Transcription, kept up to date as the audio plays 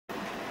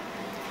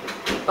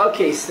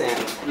Okay, Stan.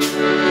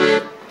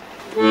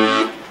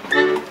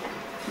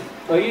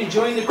 Are you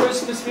enjoying the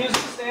Christmas music,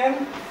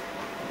 Stan?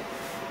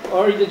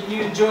 Or did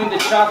you enjoy the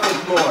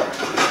chocolate more?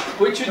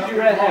 Which would you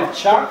rather have,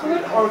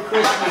 chocolate or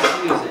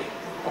Christmas music?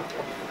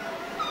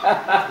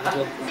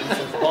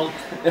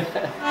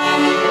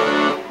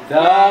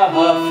 The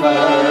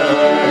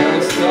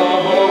first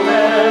Noel,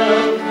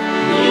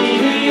 the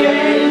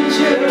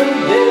angel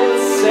did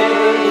say,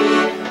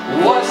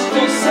 was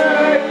to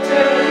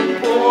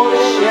certain poor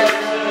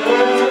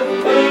shepherds of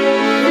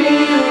pale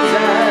fields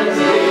as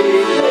they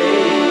lay.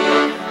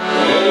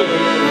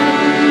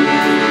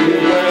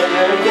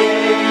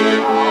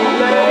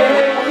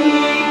 Where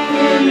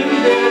keeping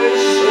their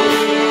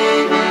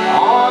shade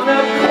on a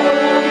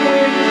cold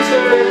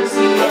winter's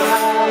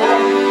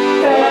night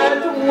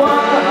that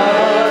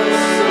was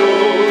so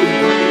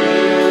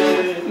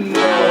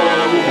dear.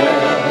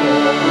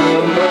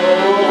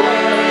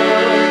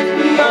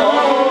 Noel,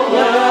 Noel,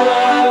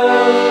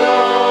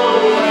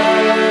 Noel,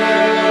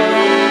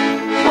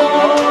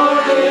 for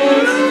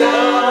is the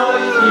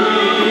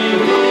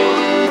King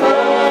of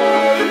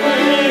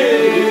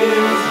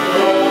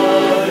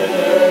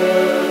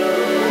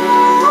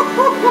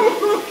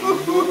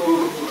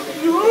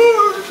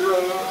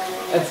Israel.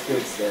 That's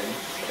good, Stan.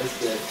 That's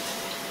good.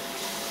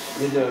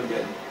 You're doing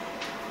good.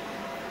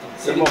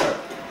 Some more.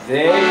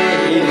 They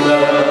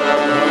look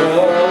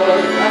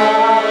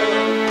up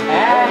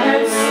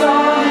and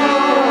saw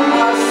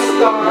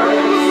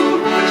stars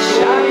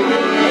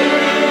shining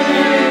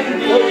in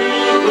the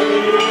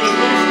evening.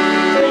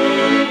 They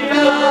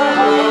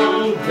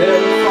found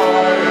them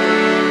far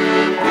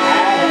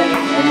and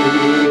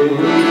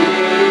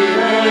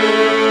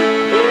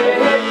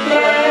it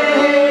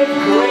gave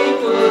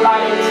great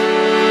light,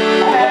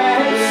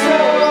 and so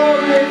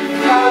it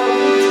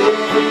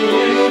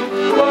continued.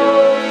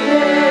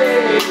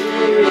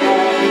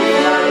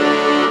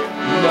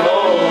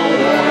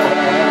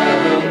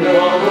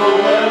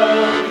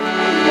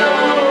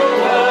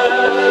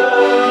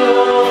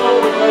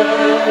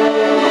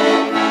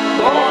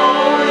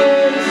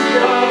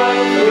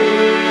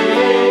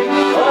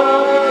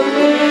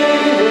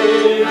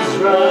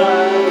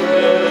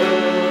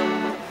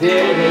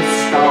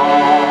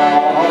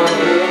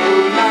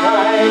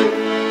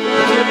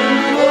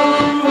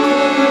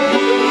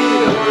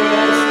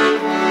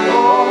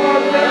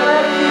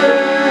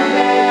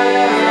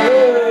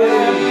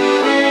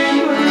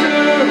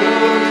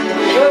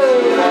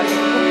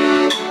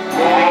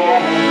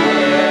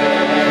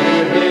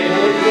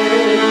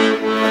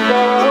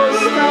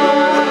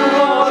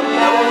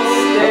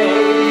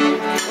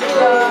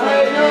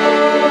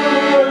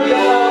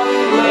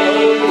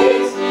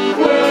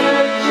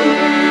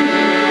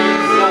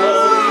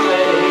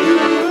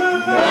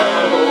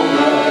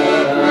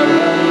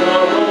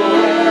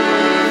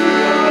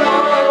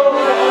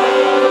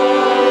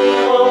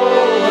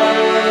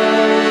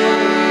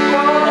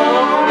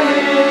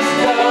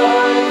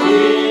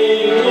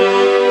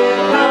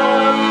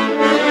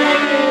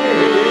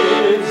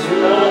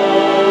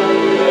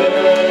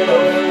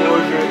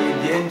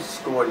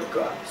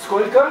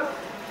 Сколько?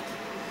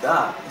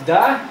 Да.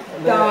 Да?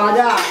 Да,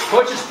 да.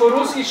 Хочешь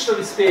по-русски, что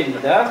ли, спели,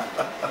 да?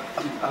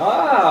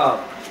 Ah,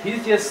 he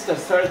just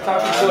started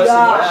talking to us in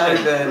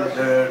Russian.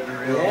 The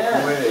real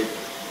way.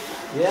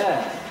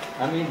 Yeah.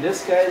 I mean,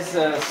 this guy's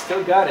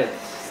still got it.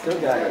 Still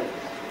got it.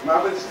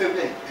 Mama is still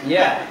there.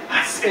 Yeah.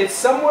 It's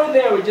somewhere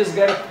there. We just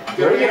gotta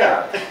bring it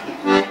out.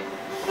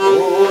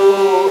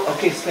 Oh,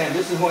 okay, Stan.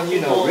 This is one you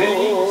know.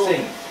 Ready?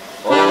 Sing.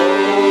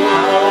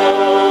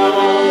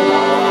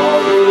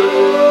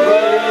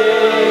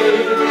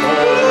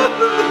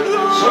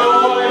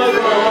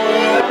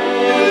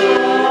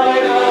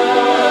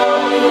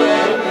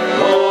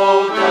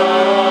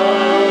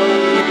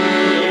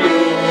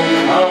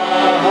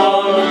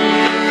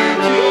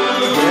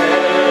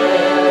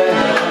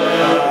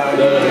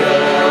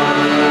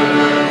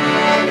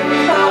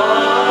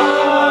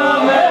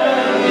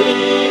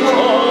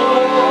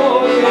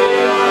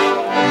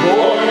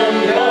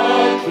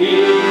 King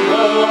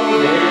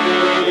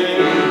of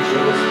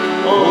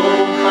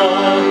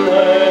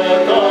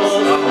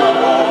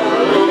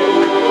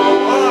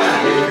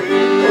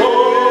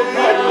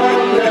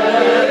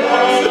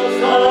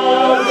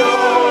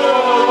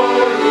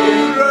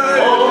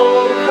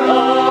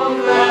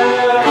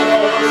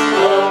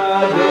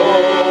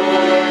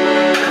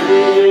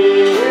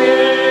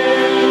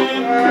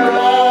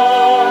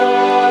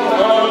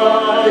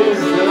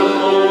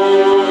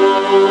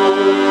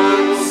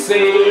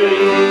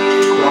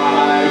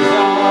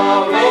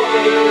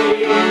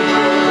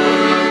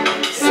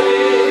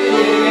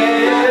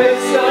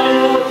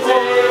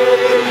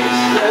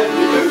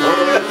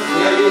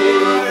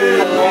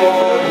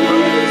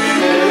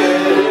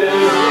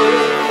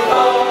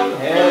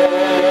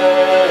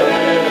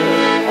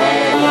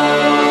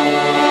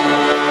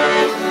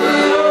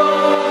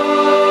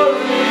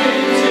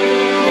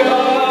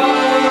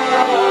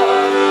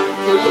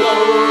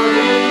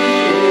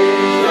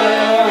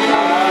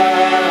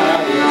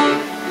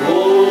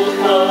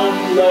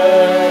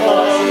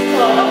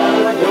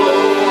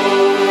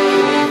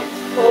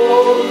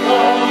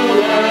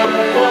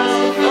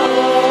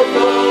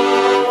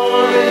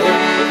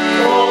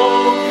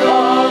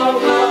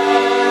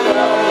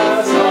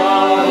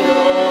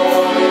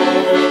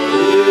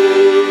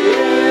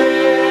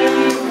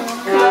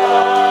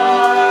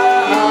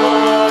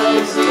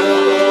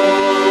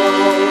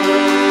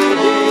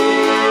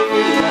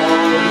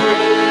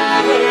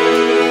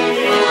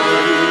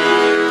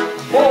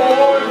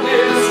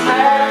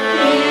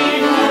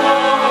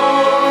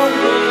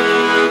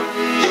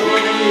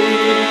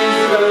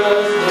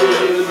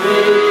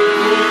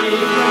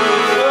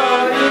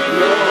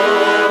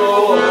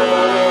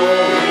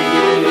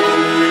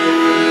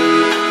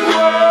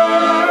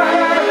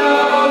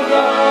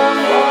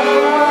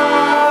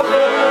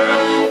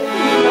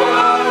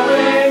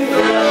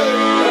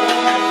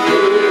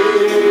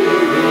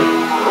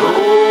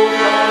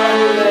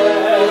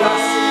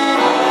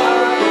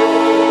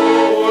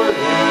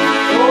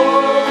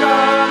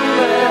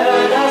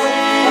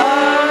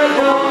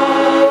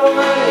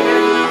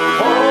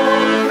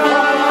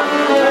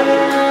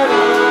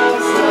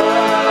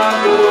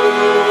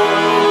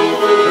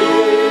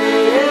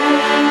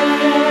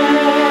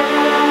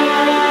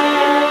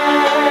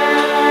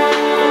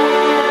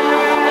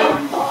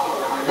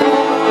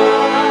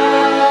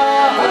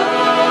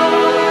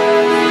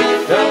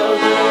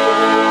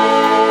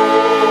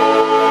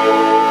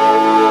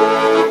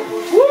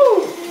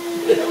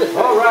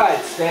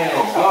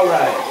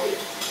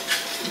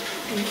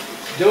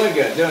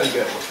Very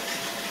good.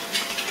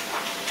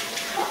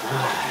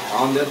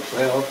 On the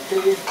 12th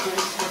day of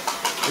Christmas.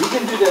 We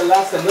can do the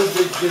last time. Let's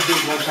just do it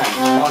one time.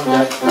 On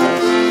the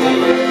first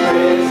day of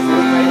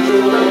Christmas, my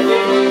true love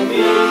gave me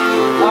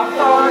a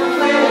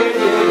partridge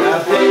in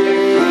a pear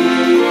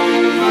tree.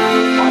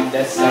 On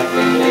the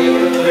second day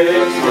of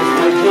Christmas,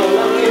 my true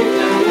love gave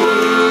to me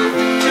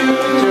two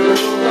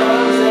turtle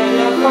doves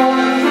and a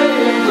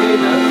partridge in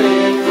a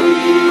pear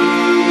tree.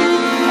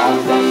 On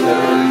the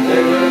third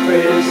day of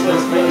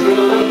Christmas, my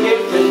true love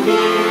gave to me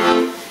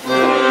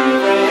three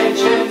red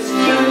chickens,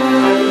 two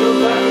turtle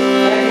doves,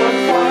 and a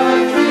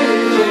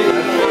partridge in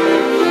a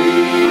pear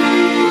tree.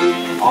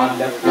 On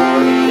the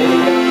fourth day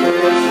of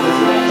Christmas,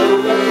 my true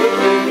love gave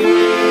to me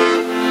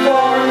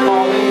four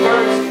calling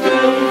birds,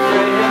 two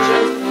red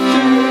chickens,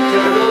 two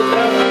turtle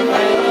doves,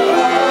 and a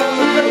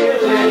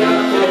partridge in a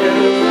pear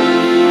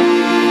tree.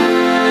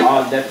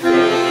 On the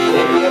fifth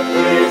day of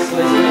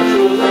Christmas, my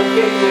true love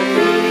gave to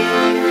me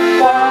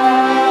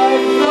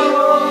five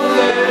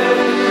golden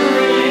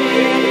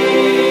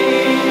rings,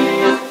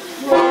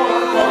 four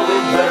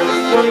golden birds,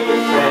 three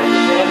French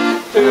hens,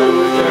 two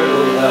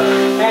turtle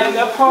doves, and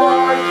a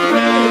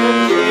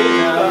partridge in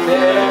a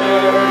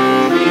pear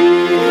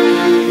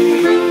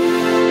tree.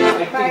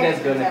 I think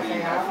that's gonna be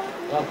enough.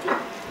 Okay.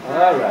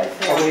 All right.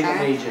 Away the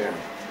major.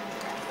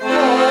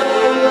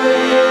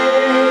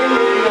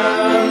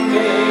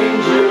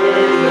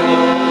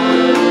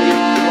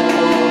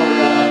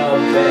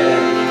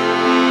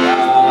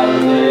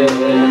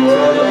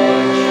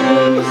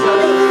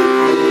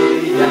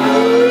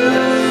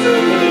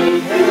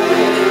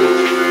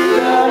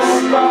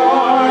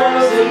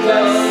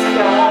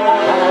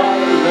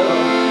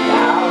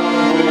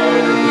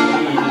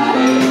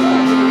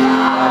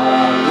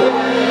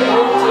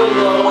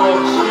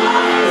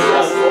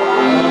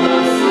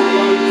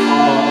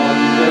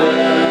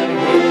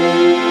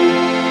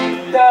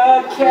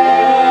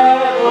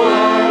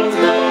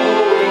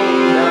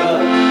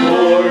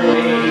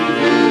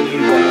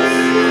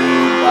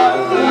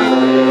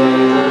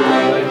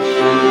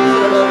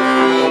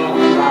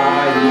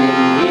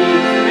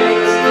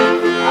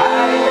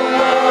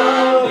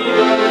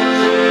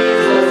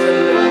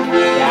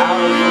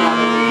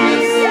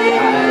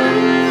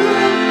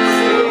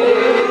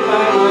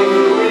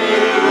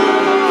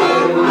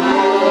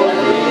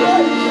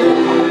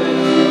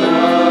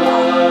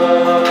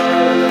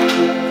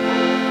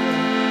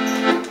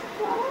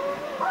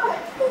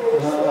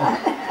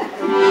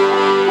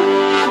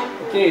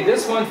 Okay,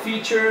 this one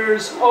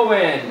features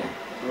Owen.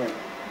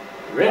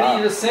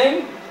 Ready to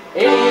sing?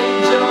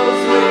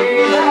 Angels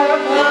wait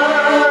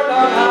upward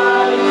on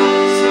high,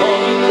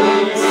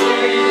 sweetly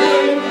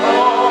sailing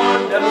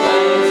on the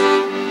plains,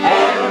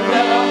 and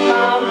the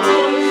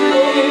mountains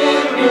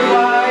living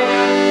wide,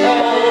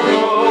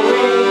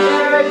 echoing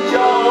their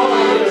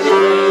joyous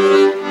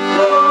strains.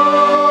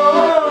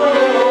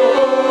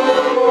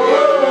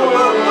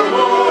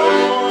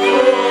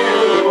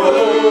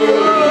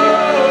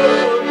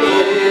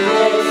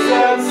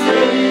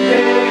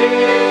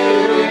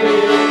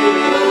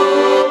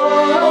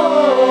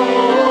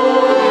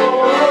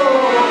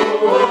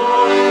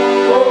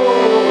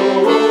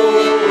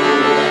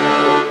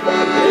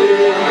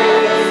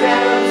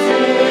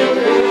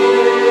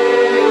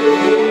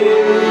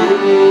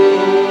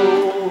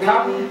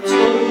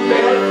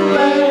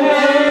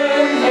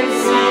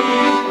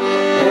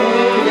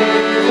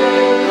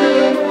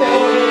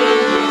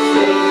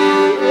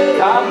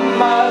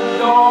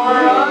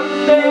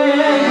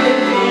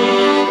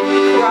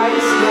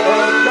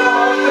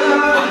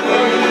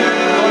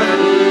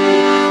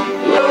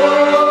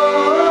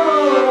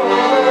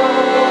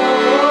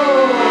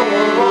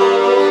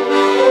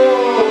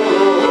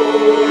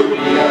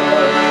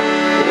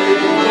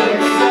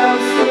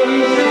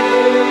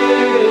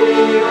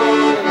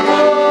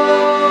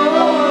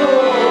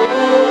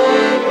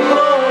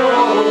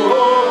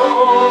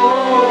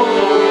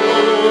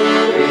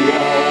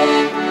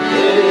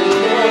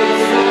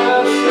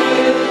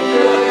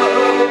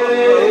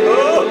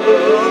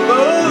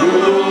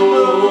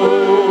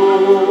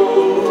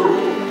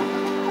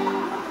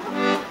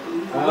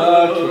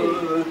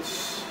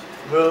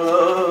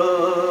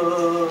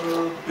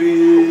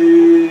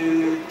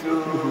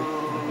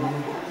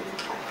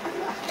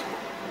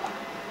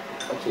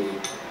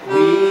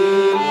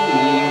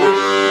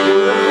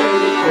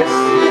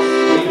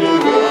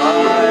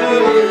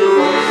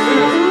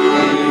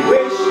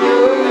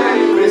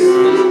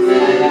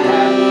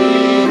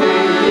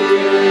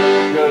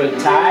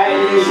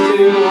 Tidings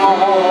to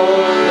all,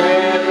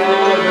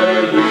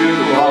 wherever you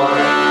are.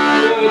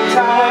 Good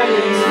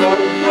tidings for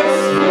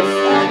Christmas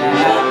and a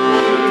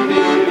happy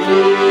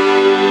New Year.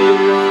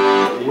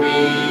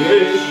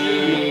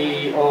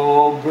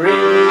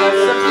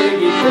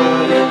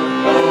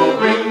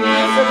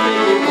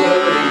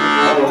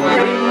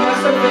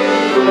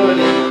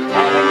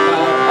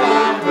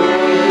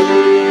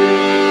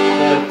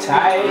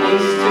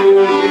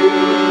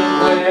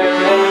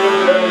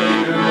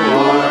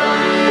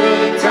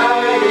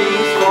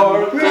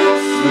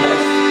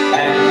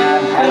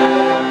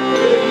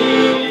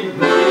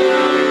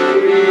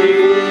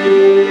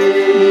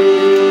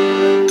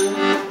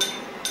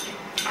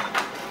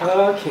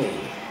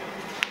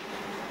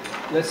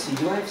 Let's see,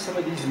 do I have some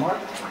of these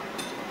marked? I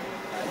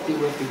think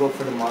we have to go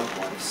for the marked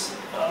ones.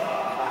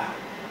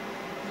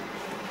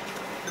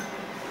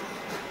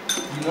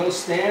 You know,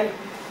 Stan,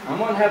 I'm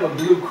gonna have a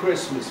blue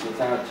Christmas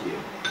without you.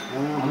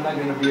 I'm not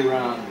gonna be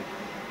around,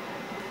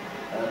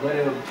 but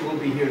we'll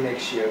be here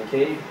next year,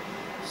 okay?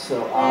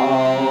 So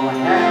I'll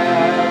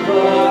have a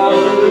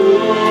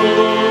blue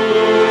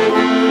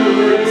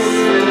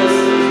Christmas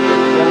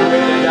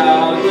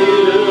without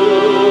you.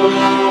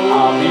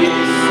 I'll be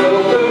so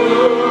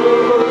blue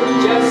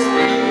just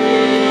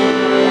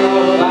thinking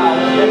about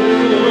you.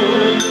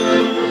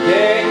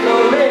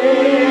 Decorations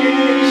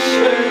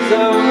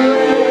of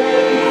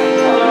red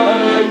on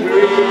the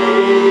green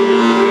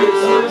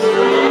Christmas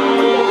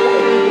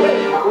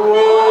tree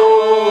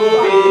won't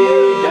be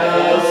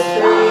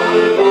dusty.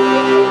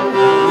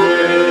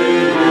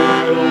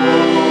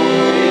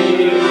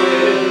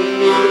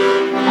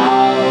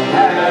 I'll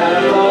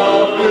have a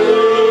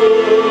blue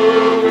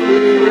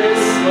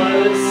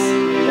Christmas,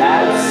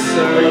 that's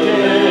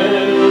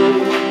certain.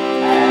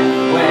 And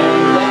when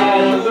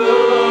that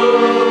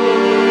blue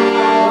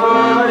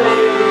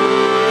heartache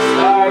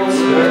starts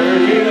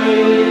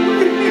hurting,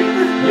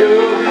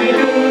 you'll be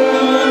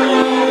doing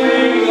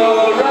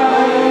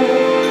alright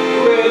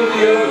with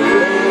your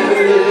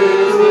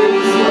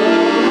Christmas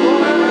light.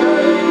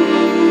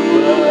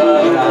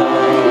 But I'll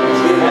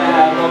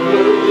have a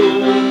blue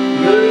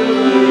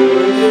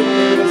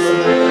Christmas.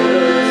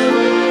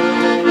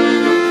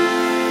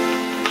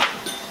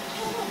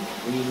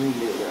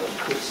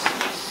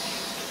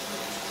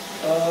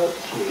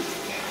 Okay.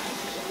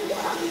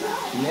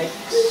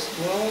 Next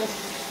one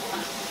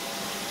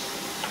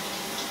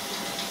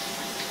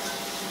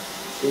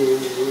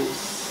is,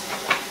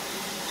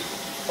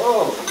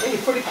 oh, hey,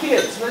 for the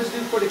kids. Let's do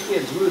for the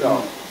kids,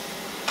 Rudolph.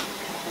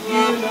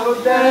 You know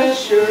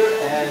Dasher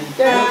and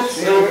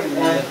Dancer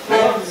and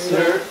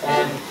Prancer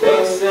and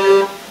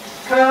Vixen,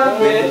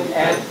 Comet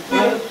and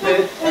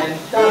Cupid and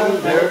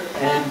Thunder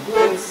and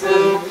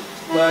Blitzen.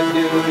 But do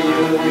you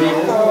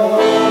recall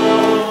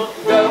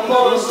the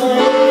most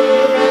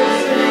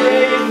glorious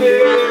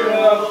reindeer of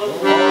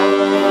all?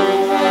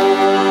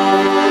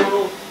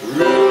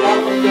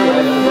 Rudolph the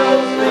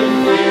red-nosed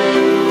reindeer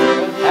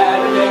had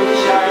a very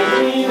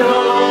shiny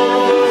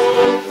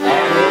nose,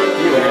 and if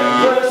you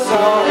ever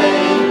saw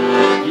him,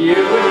 you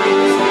would be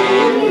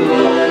singing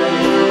glory.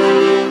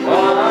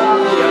 All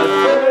the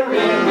other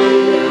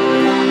reindeer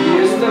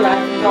used to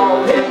like to call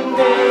him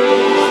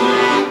names.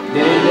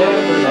 They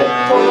never let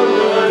poor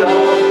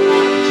Rudolph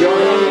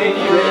join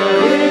any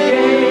reindeer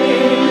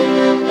game.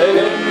 And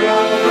then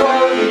on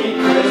Holy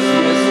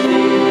Christmas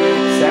Eve,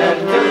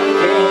 Santa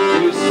came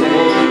to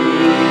say,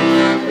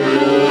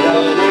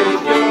 Rudolph,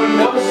 with your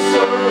nose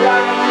so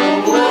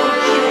bright,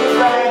 won't you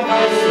fly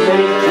us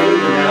late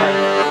tonight?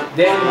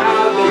 Then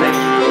how the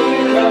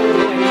reindeer loved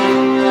him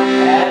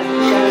as he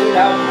shouted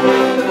out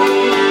with me,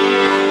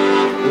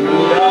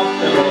 Rudolph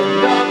the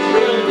red-nosed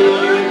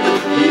reindeer,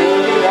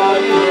 you'll get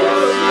out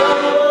your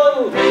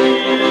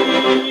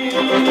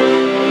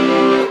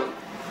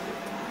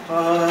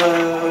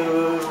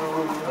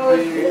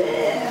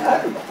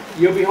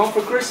You'll be home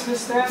for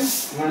Christmas then?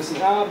 You want to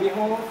sing, I'll be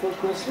home for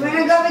Christmas? You want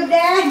to go with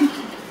Dad?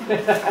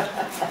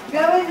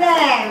 Go with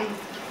Dad.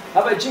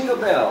 How about Jingle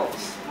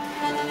Bells?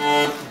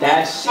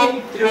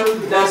 Dashing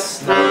through the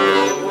snow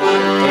in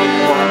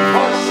one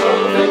horse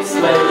open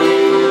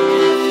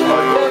sleigh,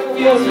 or the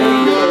wheels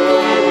may go,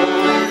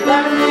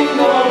 landing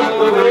all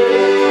the way.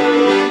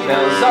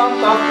 Bells on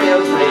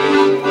bobtails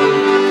ring,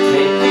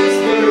 making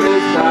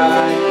spirits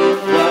bright.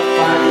 What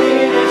fun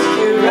it is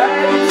to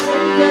ride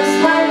in the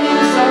sleigh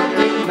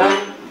Sunday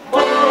night. Oh,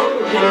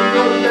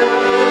 jingle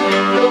bells,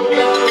 jingle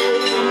bells,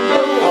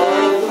 jingle all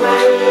the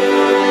way.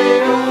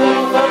 Oh,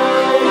 what fun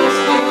it is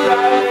to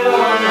ride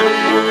on a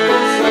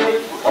open sleigh.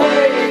 Oh,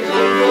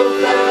 jingle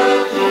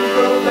bells,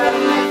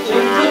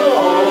 jingle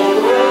all the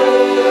way.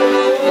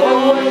 Oh,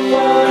 what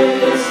fun it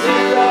is to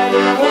ride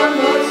in one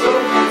horse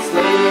open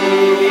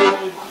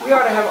sleigh. We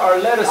ought to have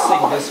Arletta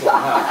sing this one,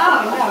 huh?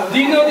 Oh, no. Do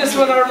you know this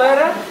one,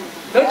 Arletta?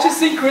 Don't you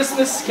sing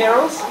Christmas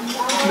carols?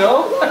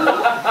 No?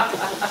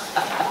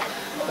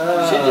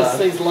 She just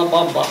sings La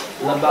Bamba.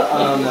 La ba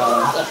no.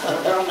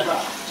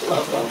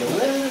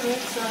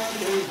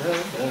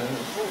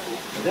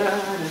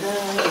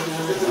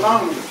 It's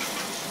long.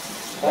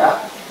 Yeah.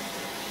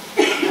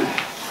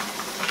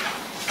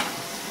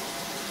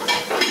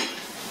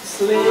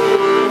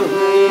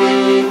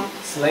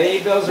 Sleigh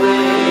bells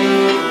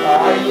ring,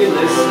 are you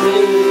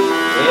listening?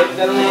 In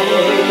the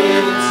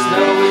lane,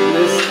 snow is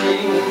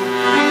glistening.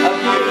 A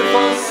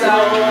beautiful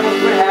sound,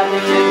 we're happy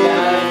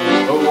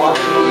tonight. We're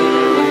walking in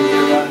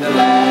winter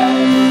wonderland.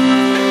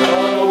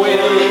 Away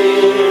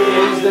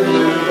is the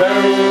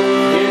bluebird,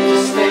 here to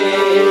stay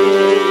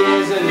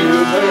is a new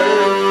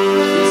bird.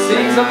 He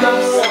sings a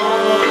love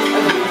song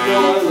as we go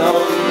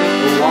along.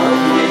 We're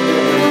walking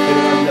in winter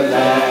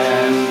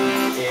wonderland.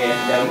 In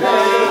the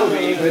meadow,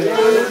 we will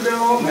do the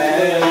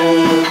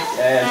romance,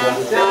 and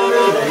we'll tell the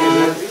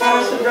ravens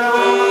pass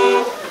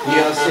around.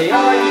 He'll say,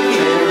 are you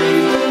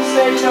married? We'll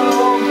say, no,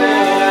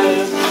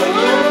 man, but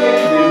you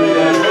can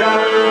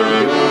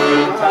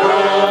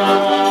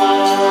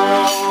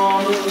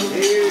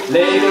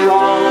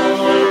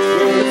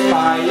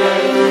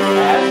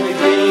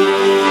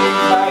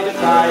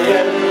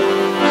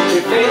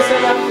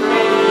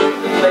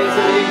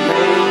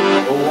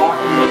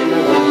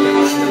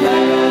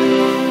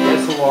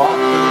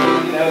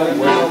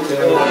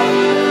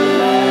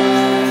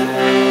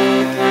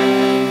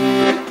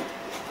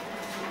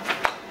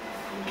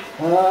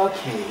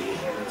Okay,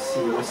 let's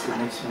see, what's the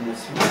next one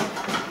this week?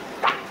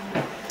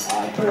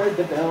 I heard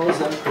the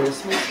bells of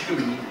Christmas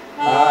Eve.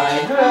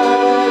 I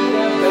heard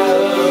the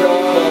bells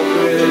of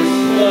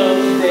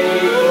Christmas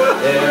Day.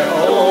 Their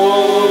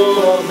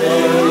old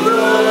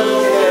familiar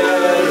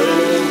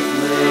carols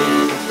play.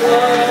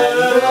 And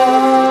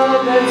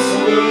loud and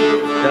sweet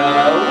the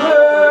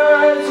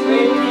words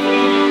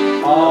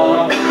repeat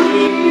of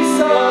peace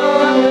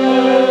on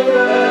earth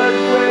and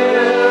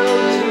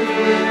will to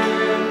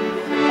men.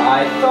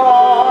 I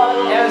thought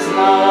as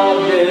now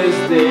this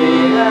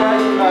day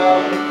had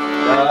come,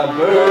 the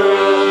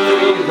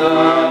birth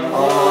of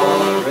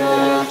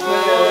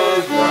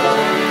Christmas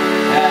done,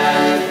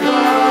 and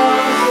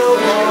comes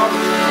along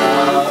a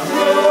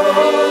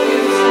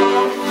brilliant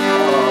song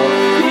of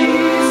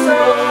peace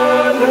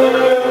on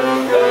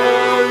earth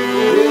and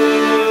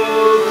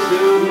will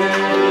to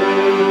men.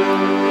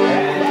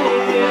 And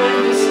in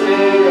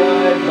despair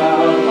I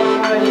bow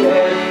my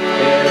head,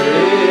 there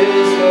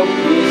is no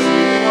peace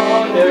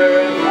on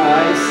earth,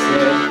 I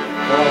said,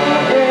 for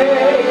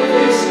hey,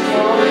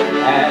 come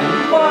and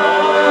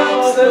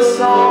marks the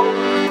song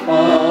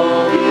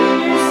of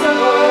peace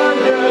on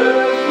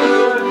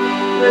earth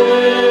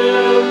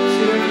live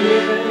to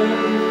men.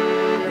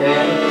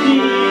 Then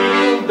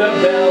peal the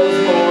bells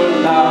more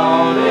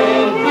loud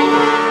and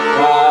deep.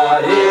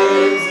 God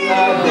is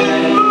not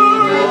dead,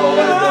 nor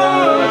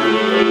the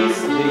least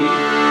sleep.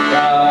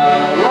 The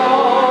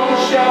wrong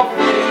shall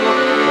fade,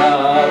 the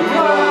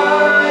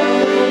right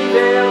will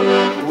fail,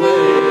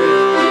 with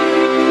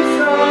peace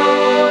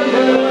on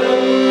earth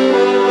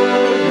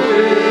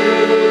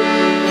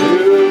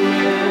to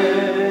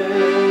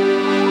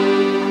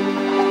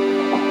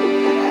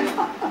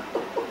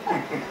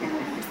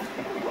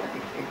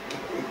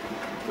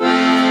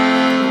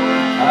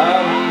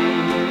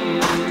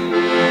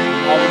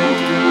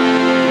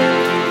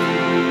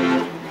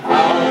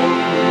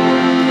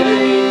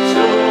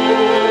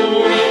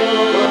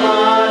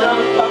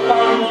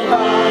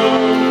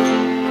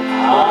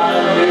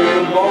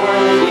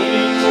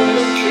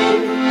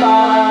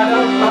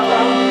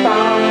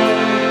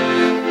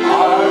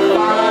our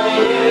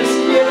finest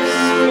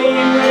gifts we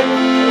bring,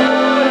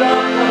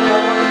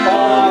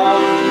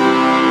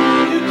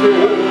 to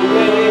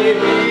lay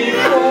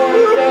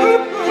before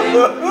them.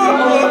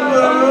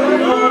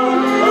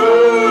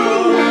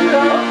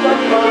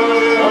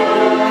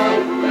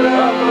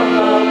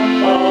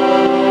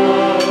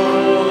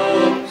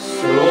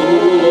 So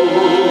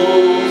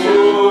to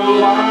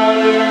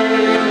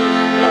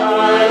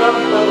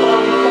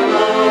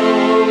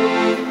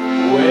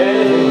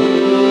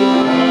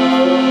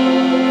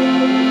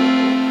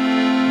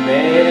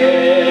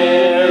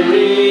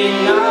Merry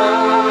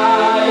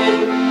night,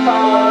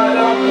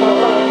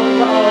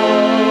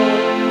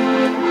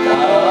 the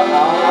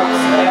ox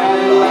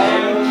and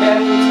lamb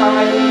kept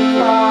time,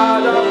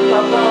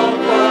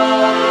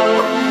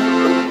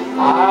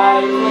 I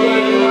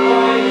play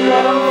my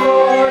drum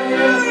for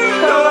you,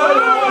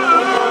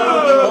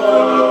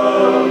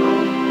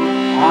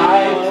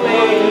 I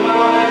play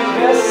my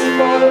best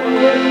for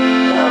you.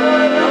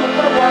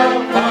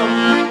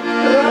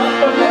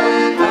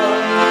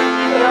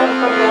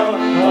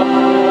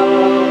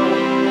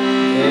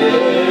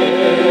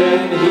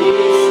 Then he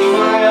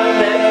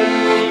smiled at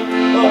me,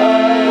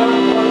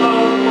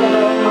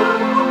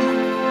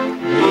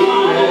 me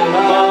and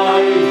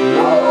I.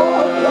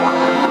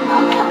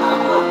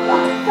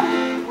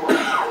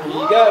 Here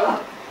you go.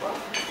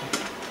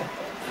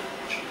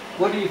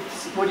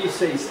 What do you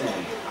say,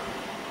 Stan?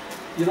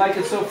 You like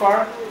it so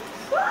far?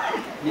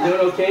 You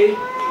doing okay?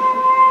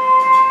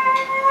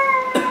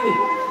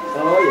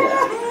 Oh yeah.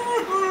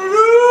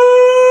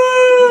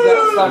 You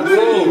gotta start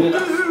singing with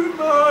us.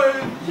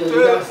 Yeah, you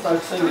gotta start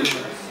singing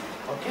with us.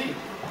 Okay.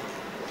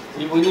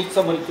 We need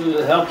somebody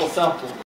to help us out.